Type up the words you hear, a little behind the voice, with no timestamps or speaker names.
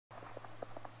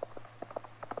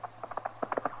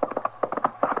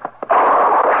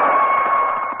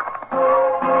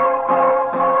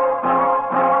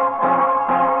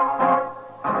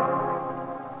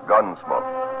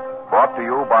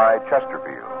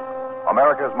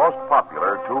America's most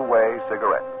popular two-way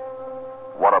cigarette.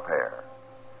 What a pair.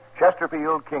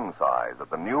 Chesterfield King Size at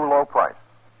the new low price.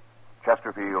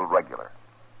 Chesterfield Regular.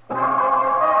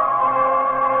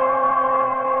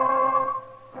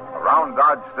 Around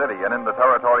Dodge City and in the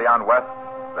territory on West,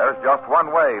 there's just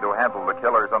one way to handle the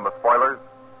killers and the spoilers,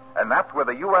 and that's with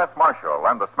a U.S. Marshal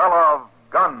and the smell of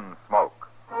Gunsmoke.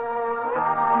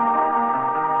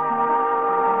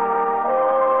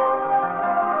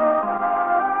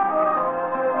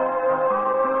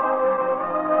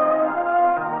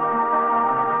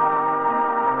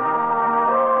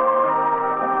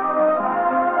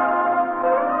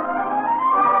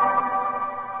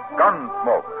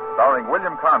 Gunsmoke, starring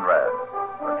William Conrad,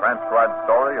 the transcribed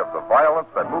story of the violence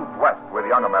that moved west with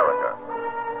young America,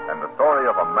 and the story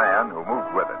of a man who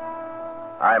moved with it.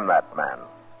 I'm that man,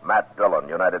 Matt Dillon,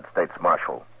 United States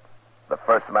Marshal. The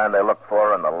first man they look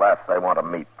for and the last they want to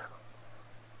meet.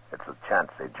 It's a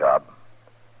chancy job,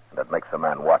 and it makes a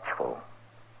man watchful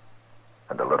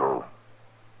and a little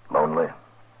lonely.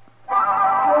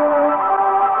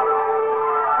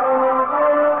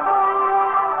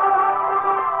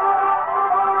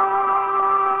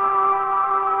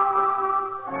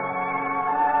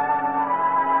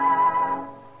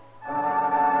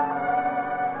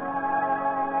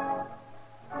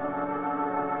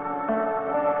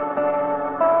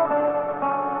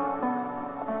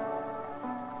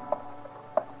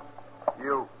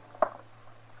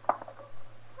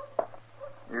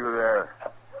 You there.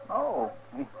 Oh,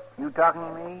 you talking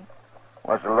to me?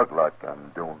 What's it look like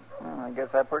I'm doing? I guess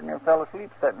I pretty near fell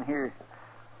asleep sitting here.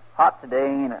 Hot today,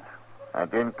 ain't it? I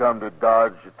didn't come to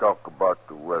Dodge to talk about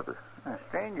the weather. A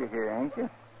stranger here, ain't you?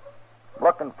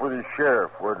 Looking for the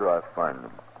sheriff. Where do I find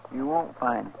him? You won't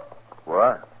find him.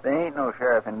 What? There ain't no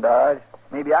sheriff in Dodge.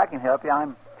 Maybe I can help you.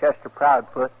 I'm Chester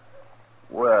Proudfoot.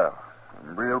 Well,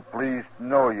 I'm real pleased to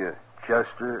know you,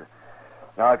 Chester.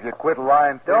 Now, if you quit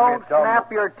lying to me Don't and tell snap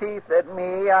me... your teeth at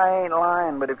me. I ain't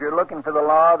lying. But if you're looking for the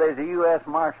law, there's a U.S.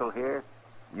 Marshal here.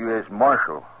 U.S.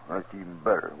 Marshal? That's even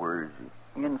better. Where is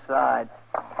he? Inside.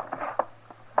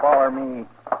 Follow me.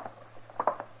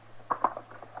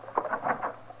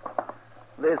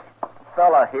 This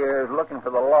fella here is looking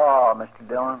for the law, Mr.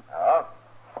 Dillon. Oh?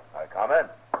 I come in.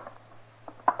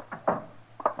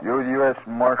 You the U.S.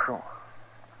 Marshal?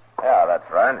 Yeah, that's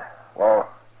right. Well,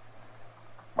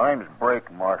 my name's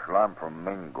Brake, Marshal. I'm from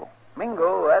Mingo.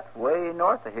 Mingo, that's way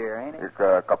north of here, ain't it? It's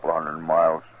a couple 100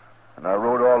 miles. And I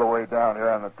rode all the way down here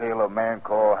on the tail of a man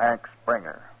called Hank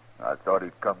Springer. I thought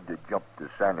he'd come to jump to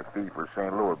Santa Fe for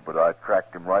St. Louis, but I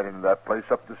tracked him right into that place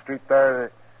up the street there,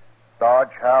 the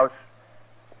Dodge House.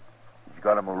 He's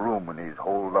got him a room and he's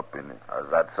holed up in it. Is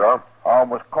that so? I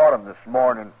almost caught him this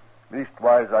morning.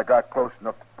 Leastwise, I got close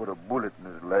enough to put a bullet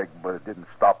in his leg, but it didn't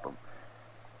stop him.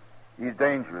 He's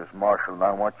dangerous, Marshal, and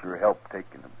I want your help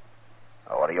taking him.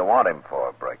 What do you want him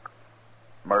for, Brake?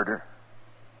 Murder.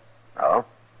 Oh?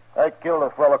 I killed a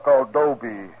fellow called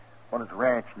Dobie on his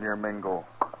ranch near Mingo.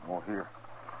 Oh, here.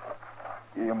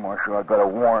 Yeah, Marshal, I got a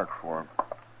warrant for him.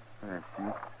 There, see?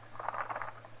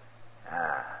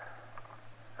 Ah.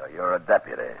 So you're a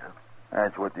deputy, huh?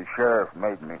 That's what the sheriff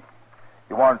made me.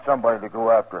 He wanted somebody to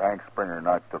go after Hank Springer, and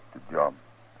I took the job.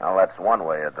 Well, that's one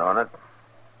way of doing it.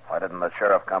 Why didn't the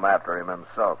sheriff come after him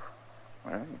himself?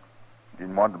 Well, he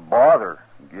didn't want to bother,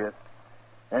 I guess.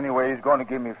 Anyway, he's going to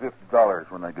give me $50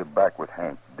 when I get back with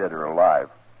Hank, dead or alive.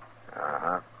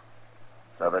 Uh-huh.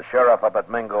 So the sheriff up at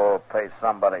Mingo will pay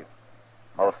somebody,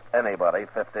 most anybody,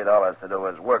 $50 to do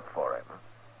his work for him.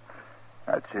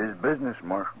 That's his business,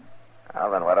 Marshal.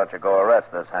 Well, then why don't you go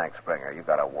arrest this Hank Springer? You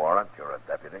got a warrant. You're a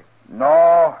deputy.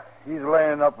 No, he's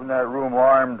laying up in that room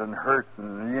armed and hurt,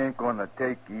 and he ain't going to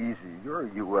take easy. You're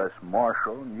a U.S.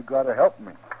 Marshal, and you got to help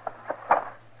me.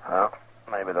 Well,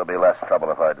 maybe there'll be less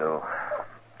trouble if I do.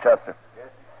 Chester, yes?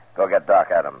 Go get Doc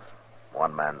Adams.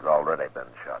 One man's already been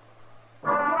shot.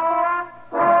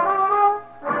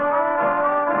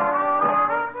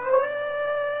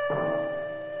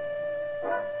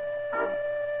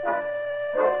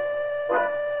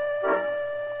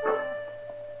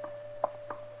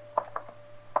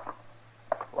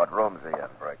 What room's he in,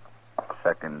 Brake?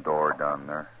 Second door down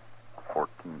there.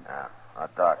 14.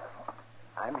 Doc,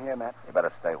 I'm here, Matt. you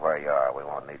better stay where you are. We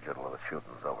won't need you till the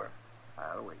shooting's over.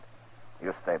 I'll wait.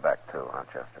 You stay back, too, huh,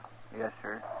 Chester? Yes,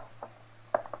 sir.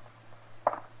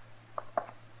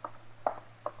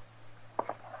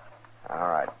 All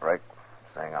right, Brake.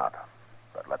 Sing out.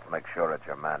 But let's make sure it's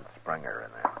your man Springer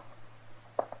in there.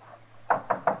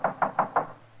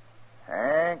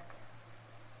 Hank?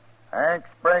 Hank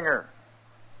Springer.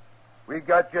 We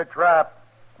got you trapped.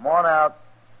 Come on out.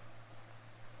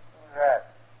 Who's that?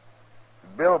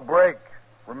 Bill Brake.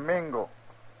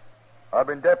 I've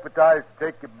been deputized to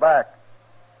take you back.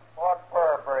 What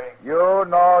for, Briggs? You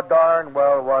know darn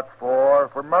well what for.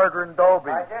 For murdering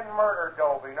Dobie. I didn't murder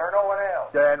Dobie, nor no one else.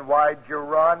 Then why'd you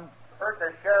run? First,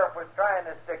 the sheriff was trying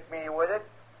to stick me with it.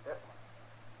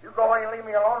 You go in and leave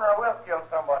me alone, or I will kill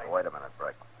somebody. Wait a minute,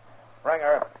 Brick.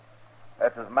 Springer,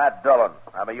 this is Matt Dillon.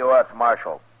 I'm a U.S.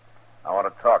 Marshal. I want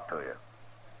to talk to you.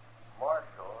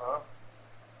 Marshal, huh?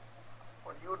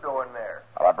 What are you doing there?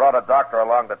 Well, I brought a doctor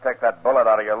along to take that bullet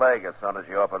out of your leg as soon as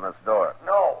you open this door.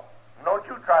 No. Don't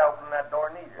you try opening that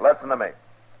door neither. Listen to me.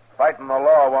 Fighting the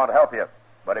law won't help you.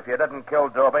 But if you didn't kill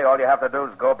Dobie, all you have to do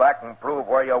is go back and prove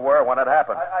where you were when it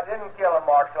happened. I didn't kill him,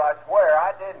 Marshal. I swear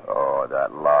I didn't. Oh,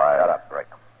 that lie. Shut up, Brick.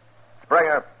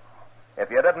 Springer,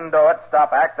 if you didn't do it,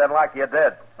 stop acting like you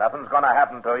did. Nothing's going to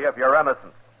happen to you if you're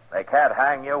innocent. They can't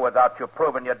hang you without you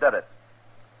proving you did it.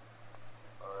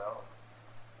 Well,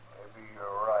 maybe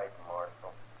you're right,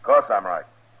 Marshal. Of course I'm right.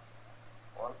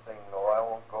 One thing, though, I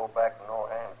won't go back in no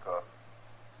handcuffs.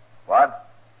 What?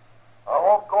 I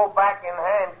won't go back in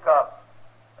handcuffs.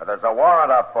 There's a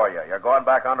warrant up for you. You're going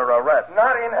back under arrest.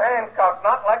 Not in handcuffs,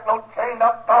 not like no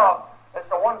chained-up dog. It's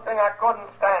the one thing I couldn't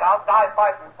stand. I'll die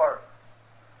fighting first.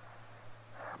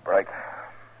 Brick,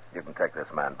 you can take this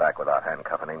man back without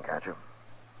handcuffing him, can't you?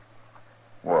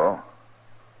 Well,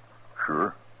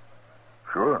 sure.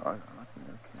 Sure.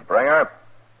 Springer,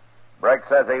 Brick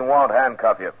says he won't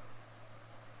handcuff you.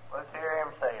 Let's hear him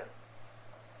say it.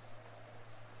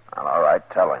 Well, all right,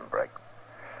 tell him, Brick.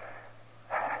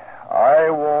 I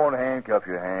won't handcuff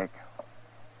you, Hank.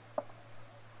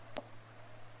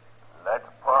 That's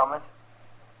a promise?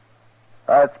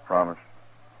 That's a promise.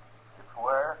 You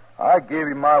swear? I gave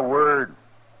you my word.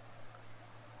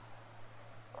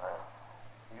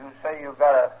 You say you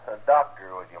got a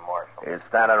doctor with you, Marshal. He's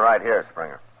standing right here,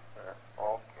 Springer.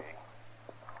 Okay.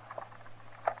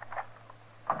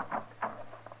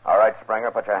 All right,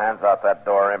 Springer, put your hands out that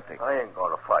door empty. I ain't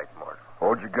going to fight, Marshal.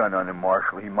 Hold your gun on him,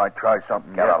 Marshal. He might try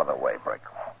something. Get out of the way, Brick.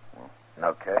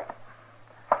 Okay.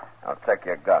 Now take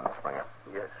your gun, Springer.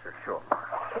 Yes, sir, sure,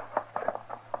 Marshal.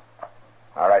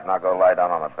 All right, now go lie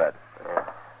down on the bed. Yeah.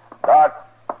 Doc,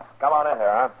 come on in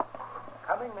here, huh?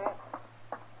 Coming, man.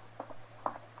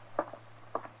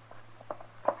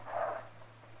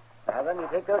 Now, then, you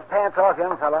take those pants off,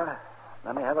 young fella.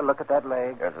 Let me have a look at that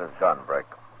leg. Here's his gun, Brick.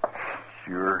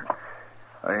 Sure.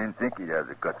 I didn't think he'd have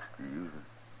the guts to use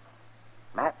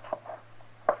it. Matt,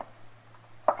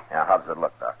 Yeah, how does it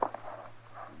look, Doc?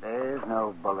 there's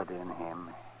no bullet in him.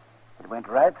 It went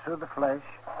right through the flesh,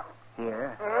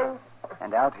 here,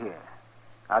 and out here.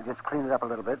 I'll just clean it up a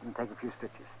little bit and take a few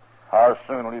stitches. How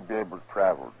soon will he be able to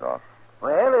travel, Doc?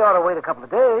 Well, he ought to wait a couple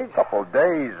of days. Couple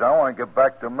days. I want to get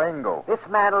back to Mingo. This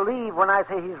man will leave when I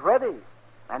say he's ready,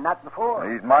 and not before.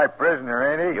 He's my prisoner,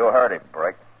 ain't he? You heard him,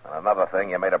 Brick. And another thing,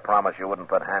 you made a promise you wouldn't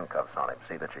put handcuffs on him.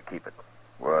 See that you keep it.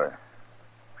 Why,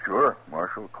 sure,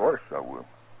 Marshal. Of course I will.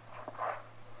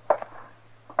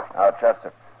 Now,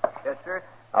 Chester, Yes, sir.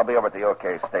 I'll be over at the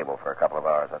OK stable for a couple of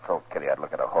hours. I told Kitty I'd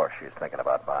look at a horse she's thinking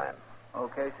about buying.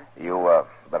 Okay, sir. You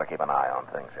better keep an eye on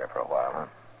things here for a while, huh?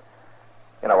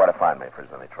 You know where to find me if there's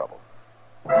any trouble.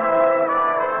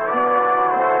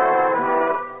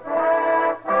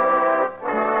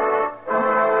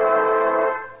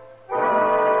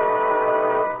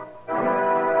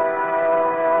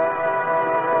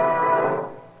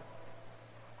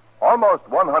 Almost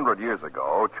 100 years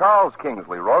ago, Charles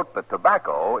Kingsley wrote that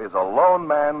tobacco is a lone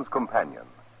man's companion,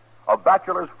 a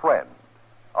bachelor's friend,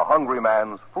 a hungry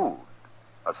man's food,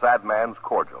 a sad man's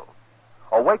cordial,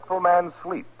 a wakeful man's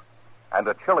sleep, and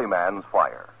a chilly man's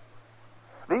fire.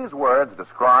 These words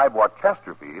describe what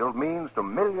Chesterfield means to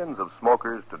millions of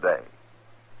smokers today.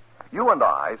 You and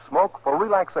I smoke for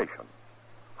relaxation,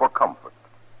 for comfort,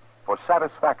 for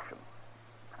satisfaction,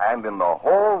 and in the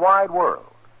whole wide world,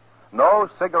 no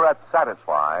cigarette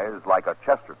satisfies like a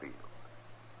Chesterfield.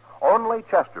 Only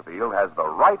Chesterfield has the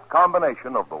right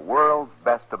combination of the world's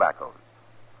best tobaccos.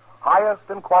 Highest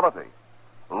in quality,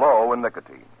 low in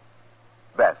nicotine.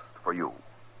 Best for you.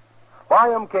 Buy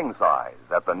them king size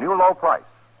at the new low price,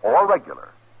 or regular.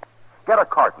 Get a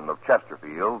carton of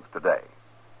Chesterfields today.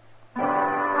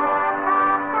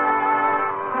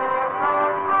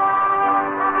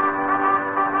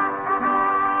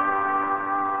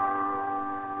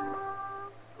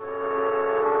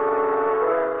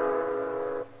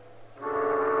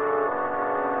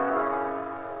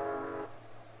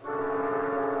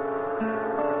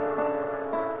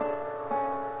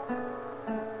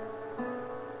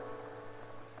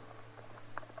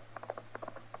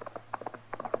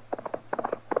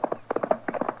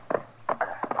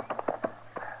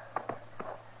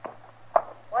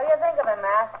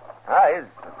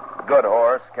 Good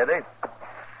horse, Kitty.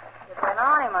 You've been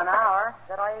on him an hour. Is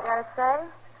that all you got to say?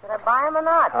 Should I buy him or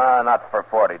not? Not for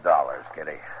 $40,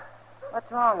 Kitty.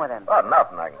 What's wrong with him? Oh,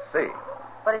 nothing I can see.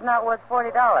 But he's not worth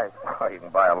 $40. Oh, you can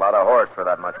buy a lot of horse for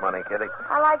that much money, Kitty.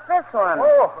 I like this one.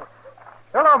 Oh,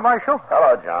 hello, Marshal.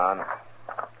 Hello, John.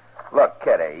 Look,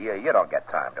 Kitty, you don't get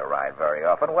time to ride very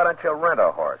often. Why don't you rent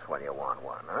a horse when you want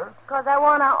one, huh? Because I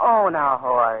want to own a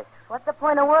horse. What's the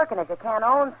point of working if you can't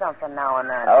own something now and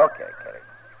then? Okay, Kitty.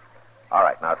 All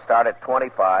right, now start at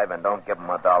 25 and don't give him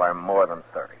 $1 more than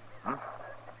 30.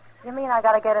 You mean I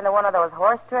got to get into one of those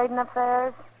horse trading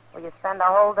affairs? Where you spend a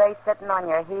whole day sitting on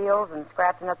your heels and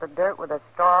scratching at the dirt with a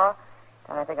straw?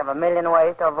 Trying to think of a million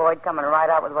ways to avoid coming right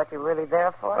out with what you're really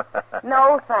there for?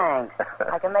 No, thanks.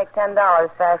 I can make $10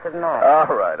 faster than that.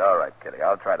 All right, Kitty.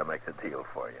 I'll try to make the deal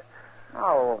for you.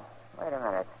 Oh, wait a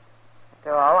minute.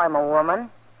 After all, I'm a woman.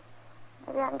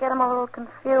 Maybe I can get him a little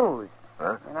confused.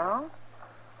 Huh? You know?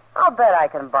 I'll bet I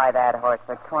can buy that horse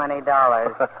for $20.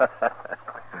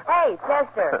 Hey,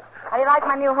 Chester, how do you like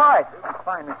my new horse?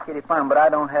 Fine, Miss Kitty, fine, but I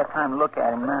don't have time to look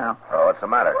at him now. Oh, what's the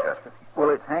matter, Chester? Well,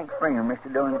 it's Hank Springer,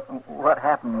 Mr. Dillon. What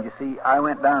happened, you see, I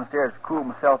went downstairs to cool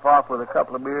myself off with a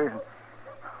couple of beers, and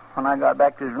when I got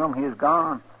back to his room, he was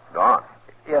gone. Gone?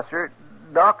 Yes, sir.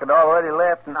 Doc had already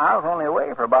left, and I was only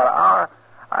away for about an hour.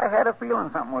 I had a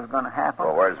feeling something was going to happen.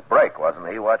 Well, where's Brake? Wasn't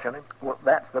he watching him? Well,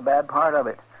 that's the bad part of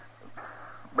it.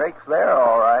 Brake's there,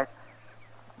 all right,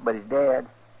 but he's dead.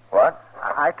 What?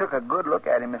 I took a good look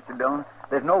at him, Mr. Dillon.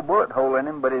 There's no bullet hole in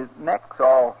him, but his neck's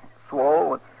all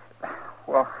swole.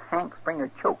 Well, Hank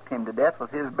Springer choked him to death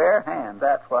with his bare hands,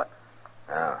 that's what.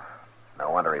 Oh,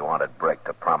 no wonder he wanted Brake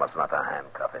to promise not to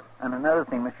handcuff him. And another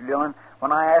thing, Mr. Dillon,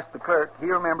 when I asked the clerk, he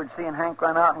remembered seeing Hank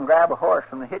run out and grab a horse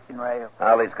from the hitching rail.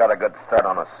 Well, he's got a good start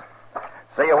on us.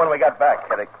 See you when we get back,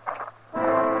 Kitty.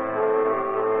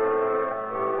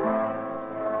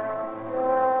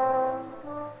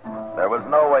 There was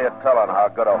no way of telling how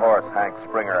good a horse Hank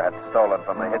Springer had stolen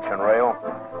from the hitching rail,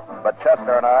 but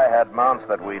Chester and I had mounts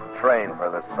that we'd trained for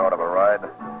this sort of a ride.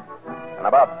 And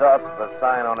about dusk, the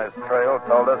sign on his trail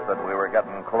told us that we were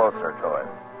getting closer to it.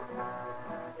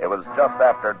 It was just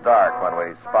after dark when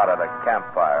we spotted a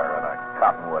campfire in a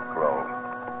cottonwood grove.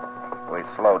 We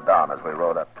slowed down as we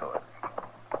rode up to it.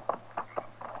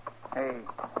 Hey,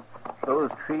 those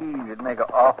trees would make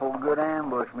an awful good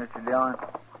ambush, Mr. Dillon.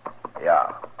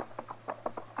 Yeah.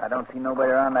 I don't see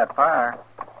nobody around that fire.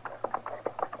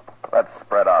 Let's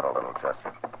spread out a little,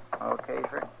 Chester. Okay,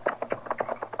 sir.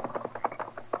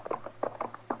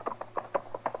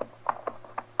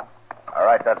 All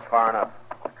right, that's far enough.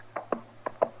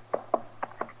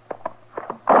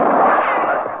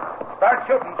 Start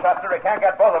shooting, Chester. He can't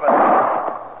get both of us.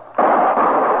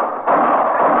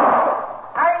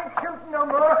 I ain't shooting no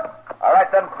more. All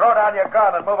right, then throw down your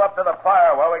gun and move up to the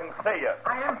fire where we can see you.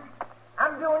 I am.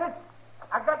 I'm doing it.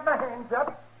 I got my hands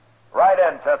up. Right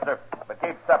in, Chester, but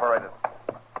keep separated.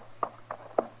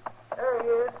 There he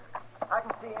is. I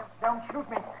can see him. Don't shoot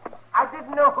me. I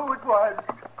didn't know who it was.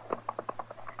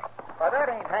 Why, that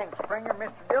ain't Hank Springer,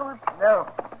 Mr. Dillon. No.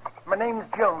 My name's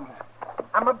Jones.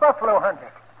 I'm a buffalo hunter.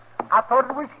 I thought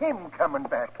it was him coming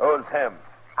back. Who's him?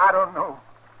 I don't know.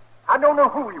 I don't know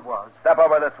who he was. Step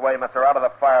over this way, mister, out of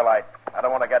the firelight. I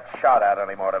don't want to get shot at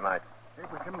anymore tonight. It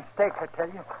was a mistake, I tell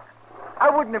you. I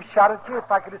wouldn't have shot at you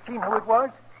if I could have seen who it was.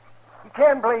 You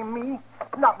can't blame me.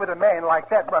 Not with a man like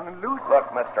that running loose.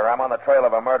 Look, mister, I'm on the trail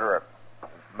of a murderer.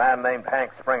 A man named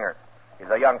Hank Springer. He's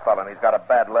a young fella, and he's got a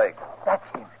bad leg. That's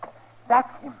him.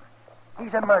 That's him.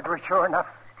 He's a murderer, sure enough.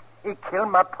 He killed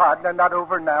my partner not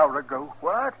over an hour ago.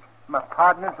 What? My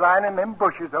partner's lying in them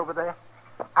bushes over there.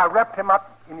 I wrapped him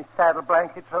up in his saddle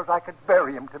blanket so I could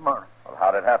bury him tomorrow. Well,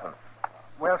 how'd it happen?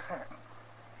 Well, sir,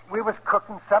 we was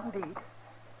cooking something to eat,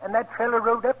 and that fella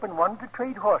rode up and wanted to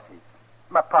trade horses.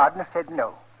 My partner said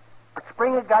no. But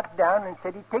Springer got down and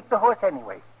said he'd take the horse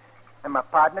anyway. And my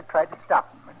partner tried to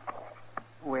stop him. And,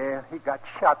 well, he got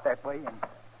shot that way, and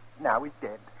now he's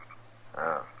dead.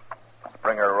 Oh.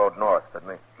 Springer rode north, didn't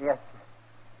he? Yes, sir.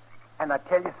 And I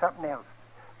tell you something else.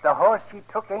 The horse he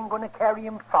took ain't going to carry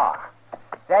him far.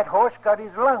 That horse got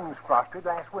his lungs frosted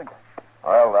last winter.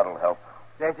 Well, that'll help.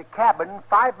 There's a cabin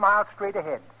 5 miles straight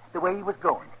ahead, the way he was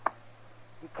going.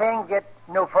 He can't get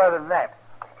no further than that.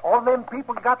 All them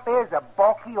people got there is a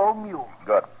balky old mule.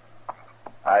 Good.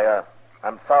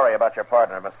 I'm sorry about your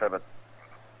partner, mister, but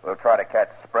we'll try to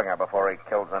catch Springer before he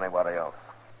kills anybody else.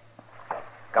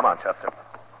 Come on, Chester.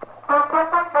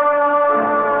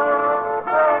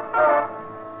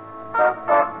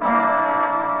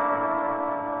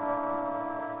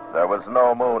 There was was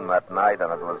no moon that night,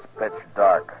 and it was pitch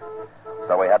dark,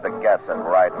 so we had to guess at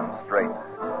right and straight.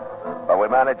 But we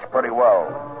managed pretty well,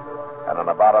 and in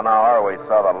about an hour we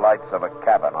saw the lights of a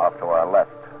cabin off to our left.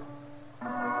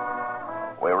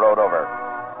 We rode over,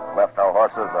 left our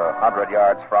horses 100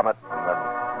 yards from it, and then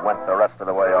went the rest of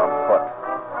the way on foot.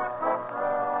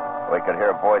 We could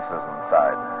hear voices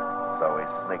inside, so we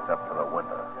sneaked up to the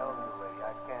window. I'm telling you, lady,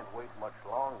 I can't wait much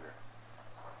longer.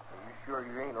 Are you sure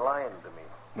you ain't lying to me?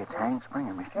 It's Hank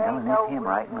Springer, Mr. Ain't Dillon. no It's him reason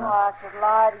right now. why I should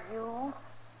lie to you.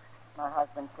 My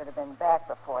husband should have been back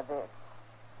before this.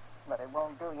 But it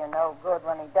won't do you no good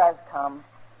when he does come.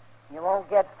 You won't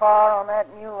get far on that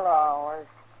mule of ours.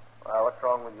 Well, what's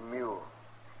wrong with your mule?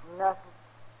 Nothing.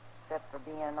 Except for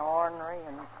being ornery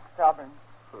and stubborn.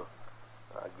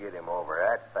 I'll get him over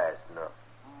that fast enough.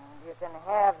 You can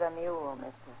have the mule,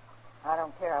 mister. I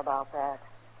don't care about that.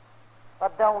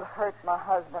 But don't hurt my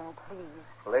husband, please.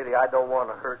 Lady, I don't want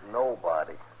to hurt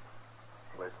nobody.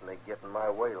 Unless they get in my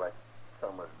way like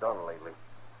some has done lately.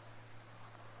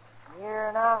 You're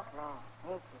an outlaw,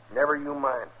 ain't you? Never you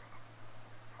mind.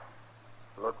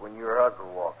 Look, when your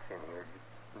husband walks in here,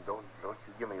 don't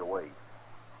you give me away.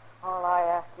 All I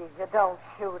ask is you don't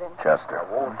shoot him. Chester.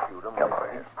 I won't shoot him Come if on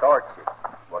he here. starts it.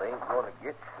 But I ain't going to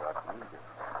get shot neither.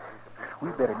 We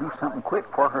better do something quick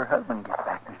before her husband gets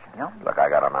back, Mr. Dillon. Look, I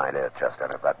got an idea, Chester.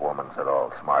 If that woman's at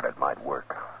all smart, it might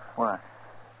work. What?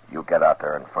 You get out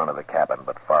there in front of the cabin,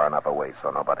 but far enough away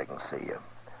so nobody can see you.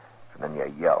 And then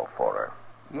you yell for her.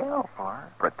 Yell for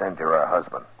her? Pretend you're her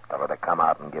husband. Tell her to come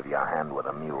out and give you a hand with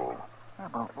a mule. Yeah,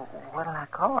 but what'll I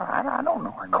call her? I don't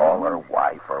know her name. Call her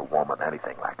wife or woman,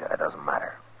 anything like that. It doesn't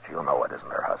matter. She'll know it isn't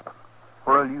her husband.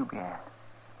 Where'll you be at?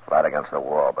 Flat against the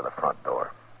wall by the front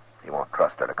door. You won't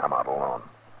trust her to come out alone.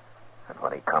 And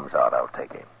when he comes out, I'll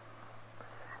take him.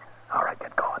 All right,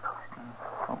 get going.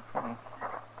 Okay.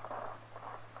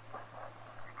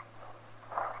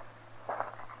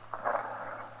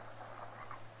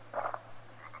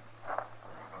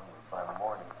 By the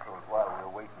morning, so while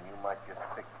we're waiting, you might just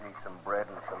fix me some bread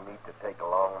and some meat to take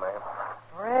along, ma'am.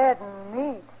 Bread and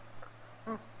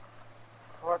meat.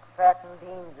 Pork, fat, and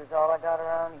beans is all I got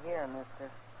around here, mister.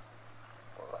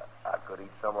 Well, I could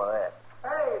eat some of that.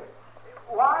 Hey,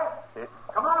 wife, Eh?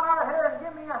 come on out here and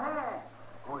give me a hand.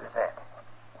 Who is that?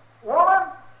 Woman,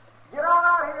 get on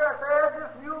out here. I said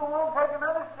this mule won't take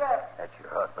another step. That's your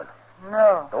husband.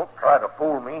 No. Don't try to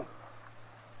fool me.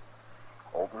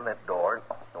 Open that door.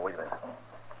 No, wait a minute.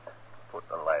 Put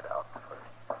the light out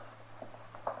first.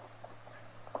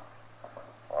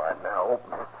 All right, now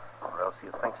open it, or else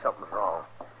you'll think something's wrong.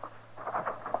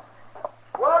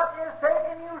 What is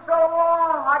taking you so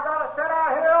long? I got to sit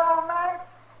out here all night.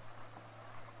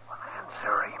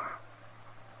 Answer him.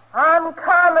 I'm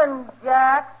coming,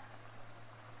 Jack.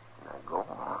 Now go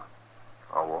on.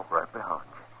 I'll walk right behind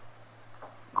you.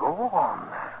 Go on.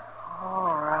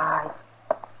 All right.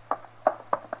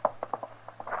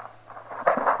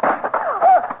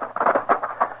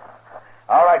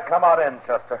 All right, come on in,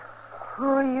 Chester. Who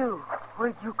are you?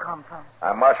 Where'd you come from?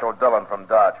 I'm Marshal Dillon from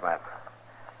Dodge, man.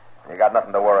 You got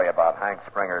nothing to worry about. Hank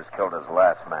Springer's killed his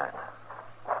last man.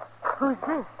 Who's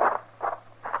this?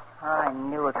 I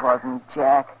knew it wasn't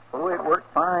Jack. Oh, it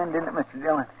worked fine, didn't it, Mr.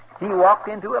 Dillon? He walked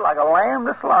into it like a lamb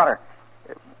to slaughter.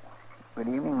 Good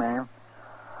evening, ma'am.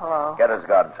 Hello. Get his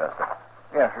gun, Chester.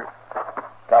 Yes, sir.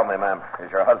 Tell me, ma'am, is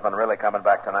your husband really coming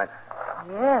back tonight?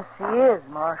 Yes, he is,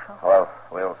 Marshal. Well,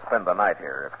 we'll spend the night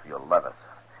here if you'll let us.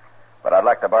 But I'd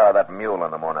like to borrow that mule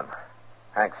in the morning.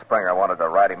 Hank Springer wanted to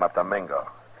ride him up to Mingo.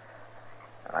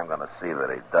 And I'm going to see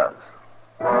that he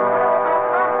does.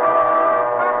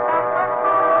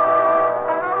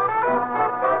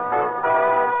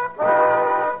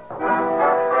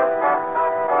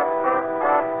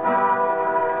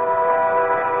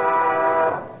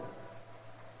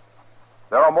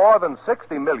 There are more than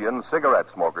 60 million cigarette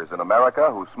smokers in America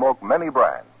who smoke many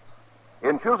brands.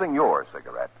 In choosing your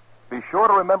cigarette, be sure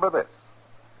to remember this.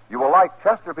 You will like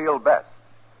Chesterfield best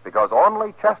because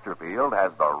only Chesterfield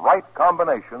has the right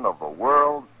combination of the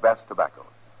world's best tobaccos.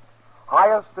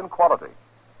 Highest in quality,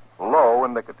 low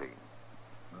in nicotine.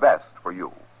 Best for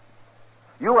you.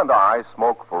 You and I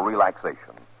smoke for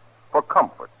relaxation, for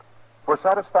comfort, for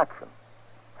satisfaction.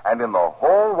 And in the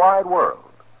whole wide world,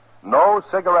 no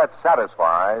cigarette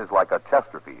satisfies like a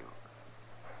Chesterfield.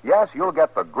 Yes, you'll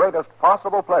get the greatest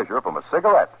possible pleasure from a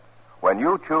cigarette when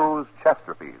you choose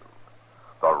Chesterfield.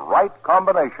 The right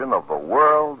combination of the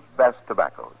world's best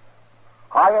tobaccos.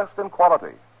 Highest in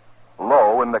quality,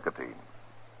 low in nicotine.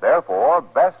 Therefore,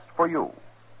 best for you.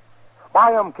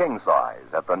 Buy 'em king size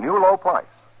at the new low price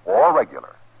or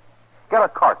regular. Get a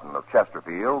carton of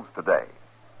Chesterfields today.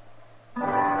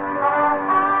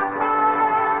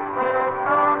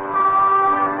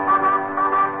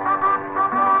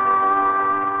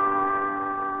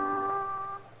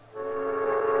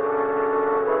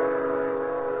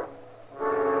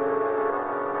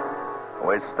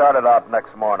 started out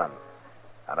next morning,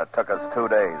 and it took us 2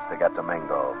 days to get to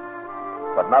Mingo.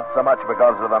 But not so much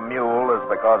because of the mule as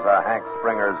because of Hank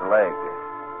Springer's leg.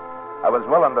 I was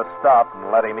willing to stop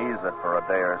and let him ease it for a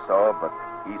day or so, but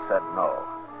he said no.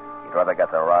 He'd rather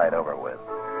get the ride over with.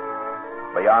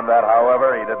 Beyond that,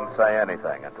 however, he didn't say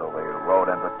anything until we rode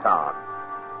into town.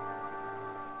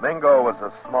 Mingo was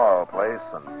a small place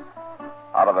and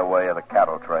out of the way of the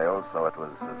cattle trails, so it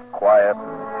was as quiet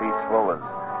and peaceful as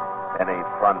any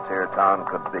frontier town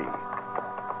could be.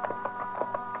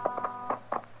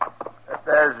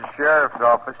 There's the sheriff's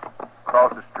office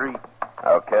across the street.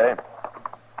 Okay.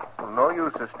 Well, no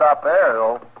use to stop there,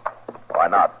 though. Why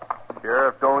not?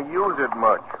 Sheriff don't use it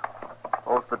much.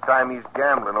 Most of the time he's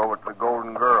gambling over at the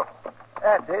Golden Girl.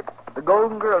 That's it. The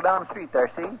Golden Girl down the street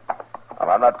there, see? Well,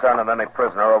 I'm not turning any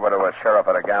prisoner over to a sheriff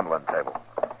at a gambling table.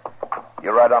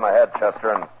 You ride on ahead,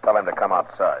 Chester, and tell him to come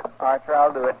outside. All right, sir,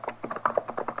 I'll do it.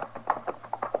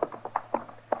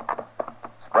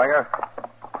 Springer?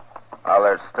 Well,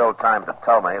 there's still time to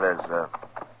tell me. There's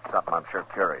something I'm sure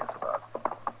curious about.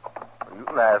 You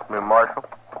can ask me, Marshal.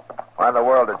 Why in the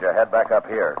world did you head back up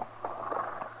here?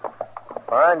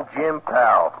 I'm Jim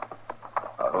Powell.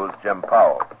 Who's Jim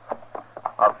Powell?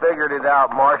 I figured it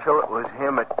out, Marshal. It was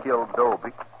him that killed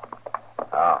Dobie.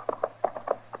 Oh.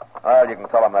 Well, you can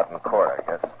tell him that in court,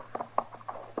 I guess.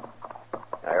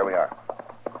 Now, here we are.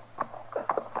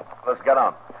 Let's get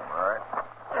on. All right.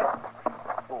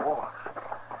 Oh.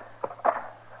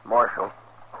 Marshal.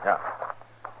 Yeah.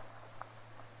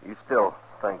 You still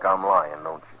think I'm lying,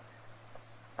 don't you?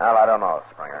 Well, I don't know,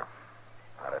 Springer.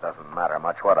 But it doesn't matter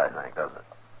much what I think, does it?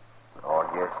 No,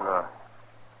 I guess not.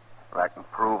 I can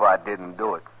prove I didn't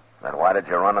do it. Then why did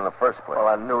you run in the first place? Well,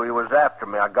 I knew he was after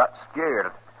me. I got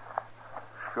scared.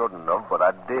 Shouldn't have, but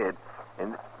I did.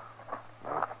 And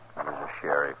there's a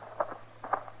sheriff.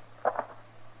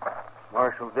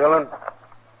 Marshal Dillon,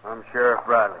 I'm Sheriff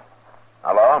Bradley.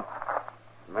 Hello?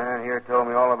 The man here told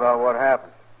me all about what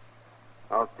happened.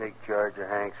 I'll take charge of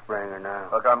Hank Springer now.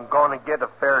 Look, I'm going to get a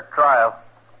fair trial.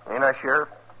 Ain't I, Sheriff?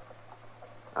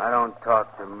 I don't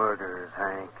talk to murderers,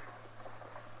 Hank.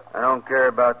 I don't care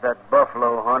about that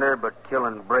buffalo hunter, but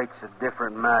killing Brake's a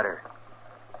different matter.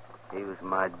 He was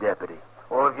my deputy.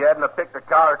 Well, if you hadn't have picked a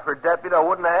coward for deputy, I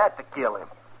wouldn't have had to kill him.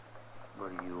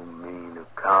 What do you mean,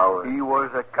 a coward? He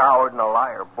was a coward and a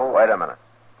liar, both. Wait a minute.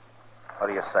 What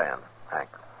are you saying, Hank?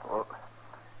 Well,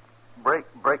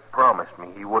 Brake promised me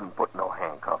he wouldn't put no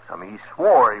handcuffs on me. He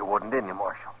swore he wouldn't, didn't he,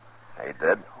 Marshal? He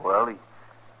did? Well,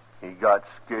 he got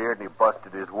scared and he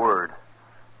busted his word.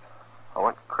 I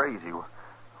went crazy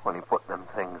when he put them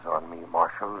things on me,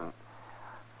 Marshal,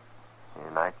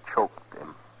 and I choked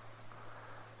him.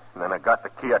 And then I got the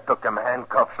key. I took them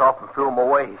handcuffs off and threw them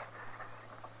away.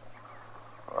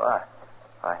 Well,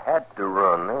 I had to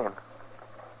run then.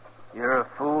 You're a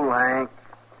fool, Hank.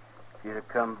 If you'd have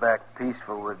come back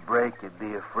peaceful with Brake, you'd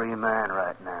be a free man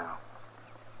right now.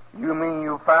 You mean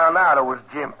you found out it was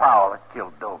Jim Powell that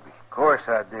killed Dobie? Of course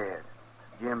I did.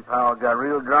 Jim Powell got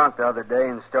real drunk the other day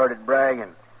and started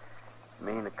bragging.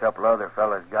 Me and a couple other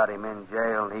fellas got him in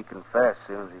jail, and he confessed as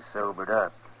soon as he sobered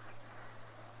up.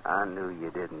 I knew you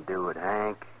didn't do it,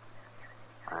 Hank.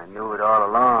 I knew it all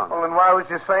along. Well, then why was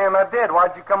you saying I did?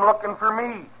 Why'd you come looking for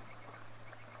me?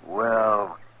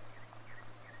 Well,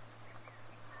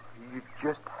 you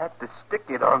just had to stick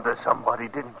it onto somebody,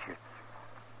 didn't you?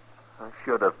 I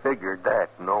should have figured that,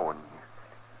 knowing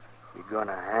you. You're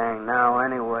gonna hang now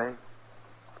anyway.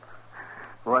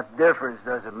 What difference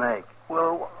does it make?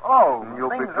 Well, you'll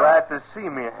be glad to see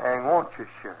me hang, won't you,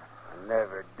 Sheriff? I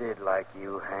never did like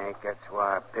you, Hank. That's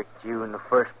why I picked you in the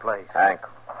first place. Hank.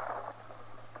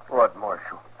 What,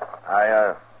 Marshal?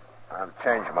 I've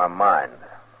changed my mind.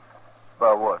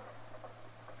 About what?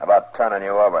 About turning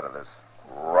you over to this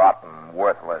rotten,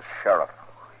 worthless sheriff.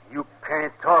 You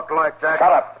can't talk like that.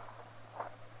 Shut up!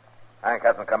 Hank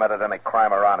hasn't committed any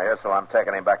crime around here, so I'm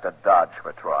taking him back to Dodge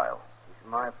for trial.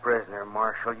 He's my prisoner,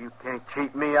 Marshal. You can't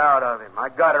cheat me out of him. I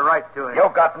got a right to him. You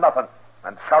got nothing.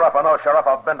 And sheriff or no sheriff,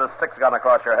 I'll bend a six-gun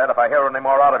across your head if I hear any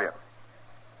more out of you.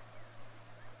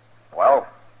 Well?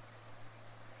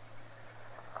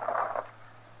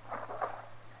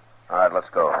 All right, let's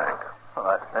go, Hank. All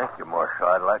right, thank you, Marshal.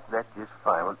 I'd like that just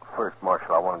fine. But first,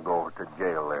 Marshal, I want to go over to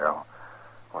jail there. I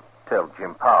want to tell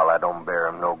Jim Powell I don't bear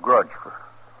him no grudge for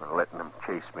letting him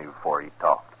chase me before he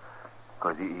talked.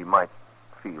 Because he might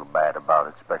feel bad about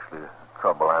it, especially the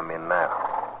trouble I'm in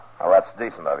now. Well, that's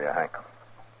decent of you, Hank.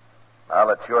 Well,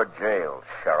 it's your jail,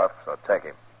 Sheriff, so take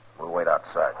him. We'll wait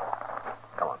outside.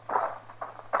 Come on.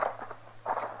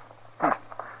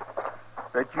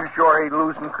 Bet you sure ain't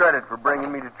losing credit for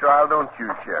bringing me to trial, don't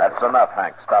you, Sheriff? That's enough,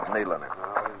 Hank. Stop needling him.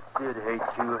 Oh, did hate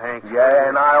you, Hank. Yeah,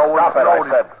 and I always Stop it, I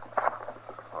noticed... said.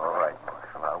 All right,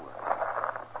 Marshal, I will.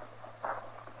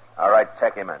 All right,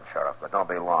 take him in, Sheriff, but don't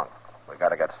be long. We got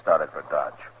to get started for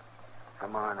Dodge.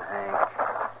 Come on, Hank.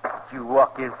 You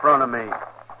walk in front of me.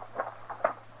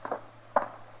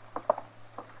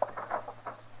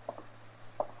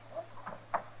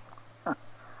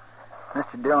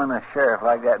 Mr. Dillon, a sheriff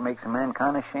like that makes a man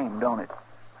kind of ashamed, don't it?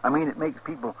 I mean, it makes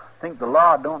people think the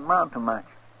law don't amount to much.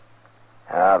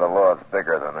 Ah, the law's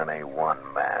bigger than any one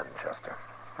man, Chester.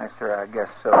 Yes, sir, I guess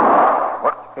so.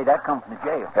 What? Hey, that comes from the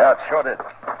jail. Yeah, it sure did.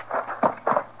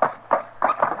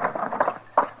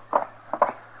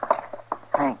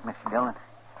 Hank, Mr. Dillon,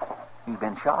 he's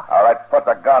been shot. All right, put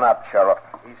the gun up, Sheriff.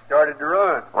 He started to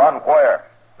run. Run where?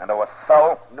 Into a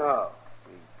cell? No.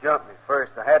 He jumped me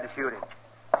first. I had to shoot him.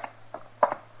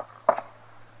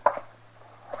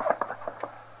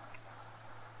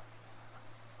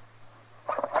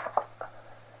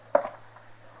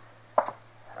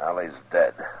 Well, he's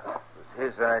dead. It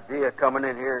was his idea coming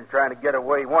in here and trying to get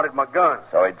away. He wanted my gun.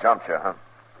 So he jumped you, huh?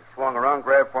 He swung around,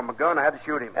 grabbed for my gun. I had to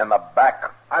shoot him. In the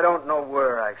back? I don't know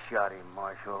where I shot him,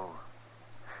 Marshal.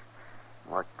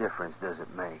 What difference does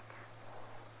it make?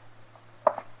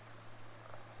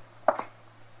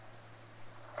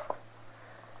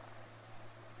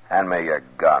 Hand me your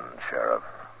gun, Sheriff.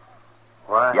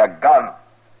 What? Your gun.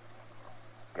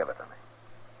 Give it to me.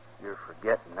 You're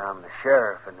forgetting I'm the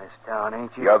sheriff in this town,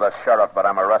 ain't you? You're the sheriff, but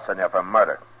I'm arresting you for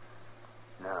murder.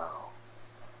 No.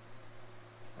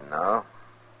 No?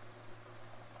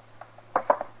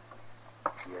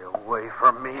 Get away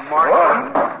from me,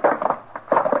 Marshal.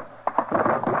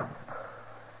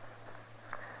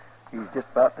 He was just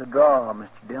about to draw, Mr.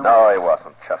 Dillon. No, he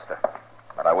wasn't, Chester.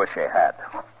 But I wish he had.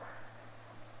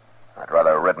 I'd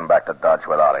rather have ridden back to Dodge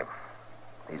without him.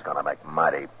 He's going to make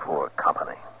mighty poor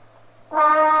company.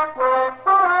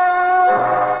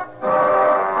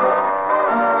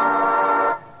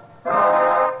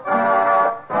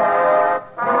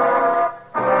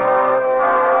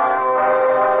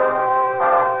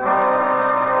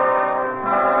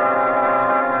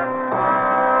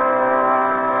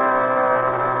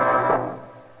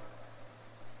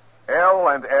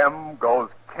 L&M goes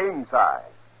king size.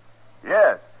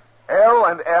 Yes,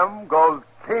 L&M goes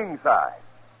king size.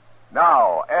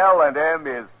 Now, L&M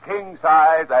is king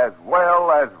size as well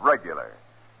as regular.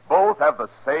 Both have the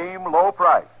same low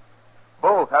price.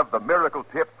 Both have the miracle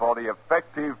tip for the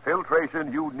effective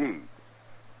filtration you need.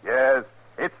 Yes,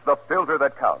 it's the filter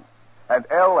that counts. And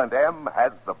L&M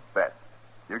has the best.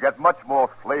 You get much more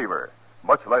flavor,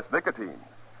 much less nicotine,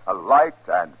 a light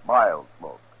and mild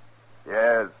smoke.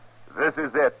 Yes, this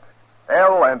is it.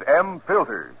 L&M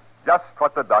filters, just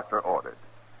what the doctor ordered.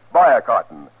 Buy a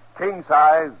carton, king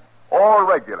size or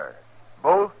regular,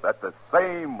 both at the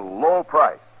same low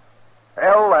price.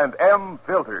 L&M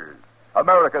filters,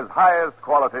 America's highest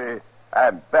quality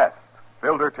and best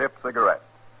filter tip cigarette.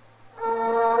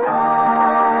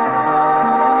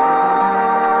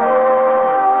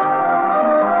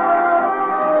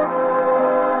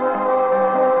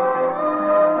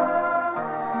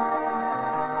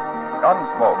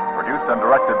 Gunsmoke, produced and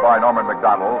directed by Norman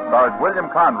McDonald, stars William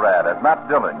Conrad as Matt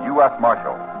Dillon, U.S.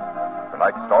 Marshal.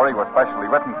 Tonight's story was specially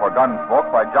written for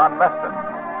Gunsmoke by John Meston,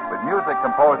 with music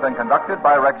composed and conducted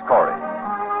by Rex Corey.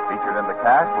 Featured in the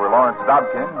cast were Lawrence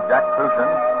Dobkin, Jack Crucian,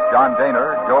 John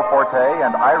Daner, Joe Forte,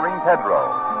 and Irene Tedrow.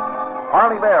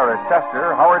 Harley Bear as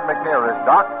Chester, Howard McNear as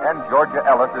Doc, and Georgia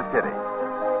Ellis as Kitty.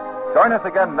 Join us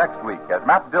again next week as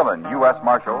Matt Dillon, U.S.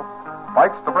 Marshal,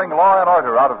 fights to bring law and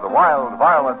order out of the wild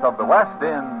violence of the West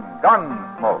in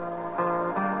Gunsmoke.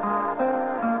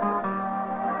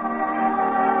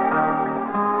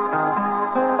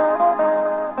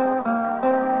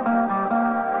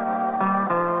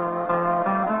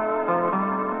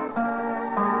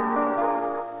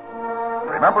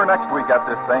 Remember, next week at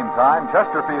this same time,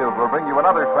 Chesterfield will bring you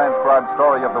another transcribed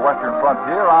story of the Western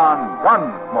frontier on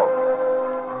Gunsmoke.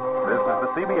 This is the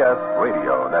CBS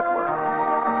Radio Network.